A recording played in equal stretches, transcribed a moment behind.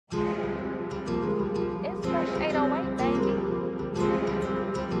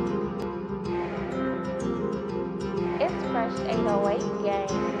808 gang.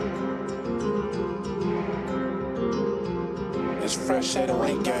 It's fresh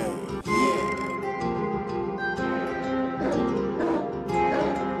 808 gang, yeah.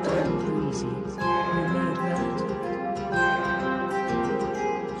 Breezy, you made that?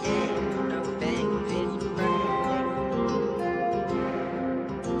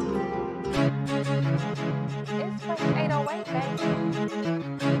 It's fresh 808, baby.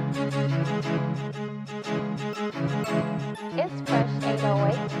 It's fresh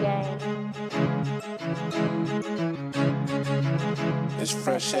 808 gang. It's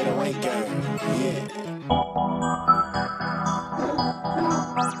fresh 808 gang, yeah.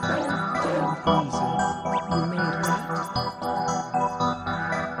 Breezy, you made that? It's fresh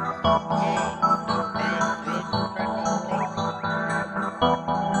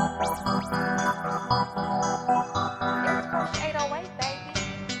 808,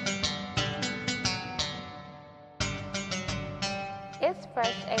 baby. It's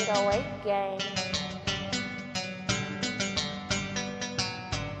fresh 808 gang.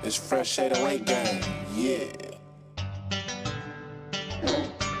 It's fresh 808 gang, yeah.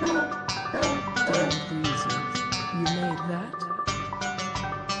 Breezy, you made that?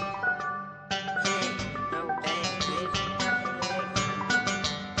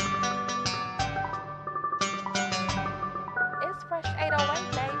 It's fresh 808,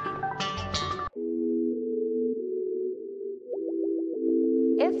 baby.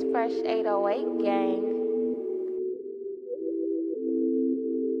 It's fresh 808 gang.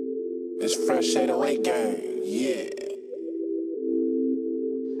 It's fresh 808 gang, yeah.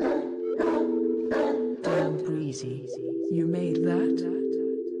 Breezy, you made that?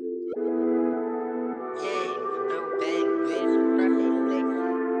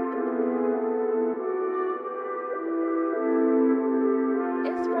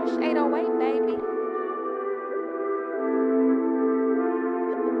 It's fresh 808, baby.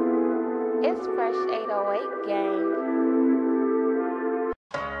 It's fresh 808 gang.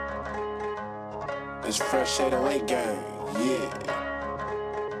 It's fresh 808 gang, yeah.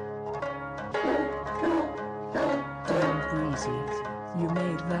 Breezy, you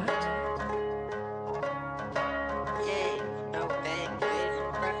made that?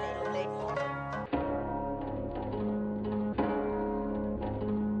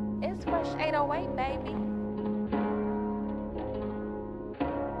 It's fresh 808, baby.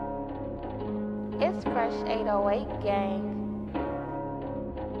 It's fresh 808 gang.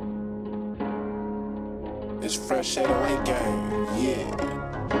 It's fresh 808 gang, yeah.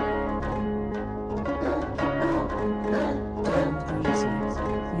 Breezy,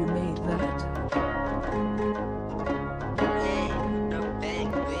 you made that?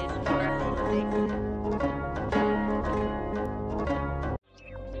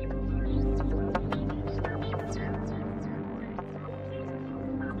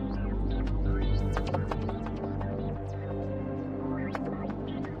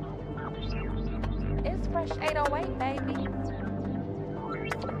 It's fresh 808, baby.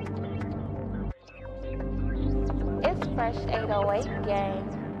 It's fresh 808 gang.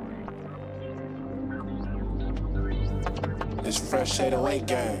 It's fresh 808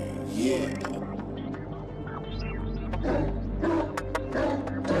 gang, yeah.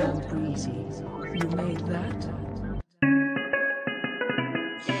 Breezy, you made that?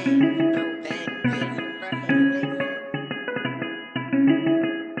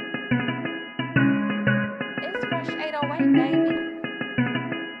 It's fresh 808, baby.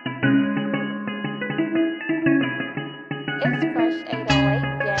 It's fresh 808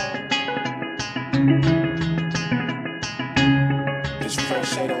 gang. It's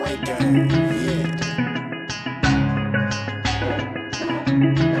fresh 808 gang, yeah.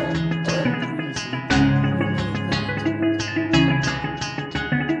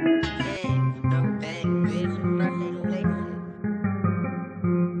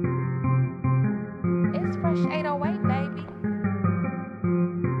 It's fresh 808, baby.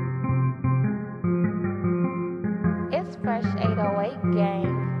 It's fresh 808 gang.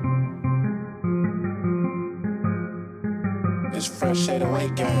 It's fresh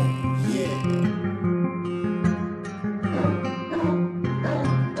 808 gang, yeah.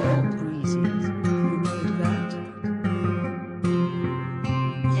 Breezy, you made that?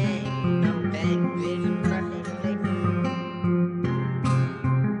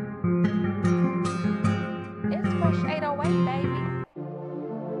 It's fresh 808, baby.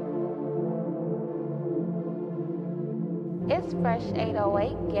 It's fresh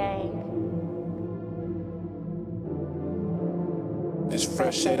 808 gang. It's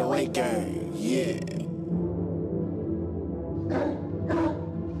fresh 808 gang, yeah.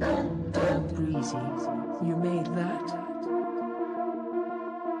 Breezy, you made that?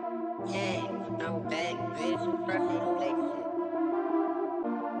 I'm back, bitch. Fresh 808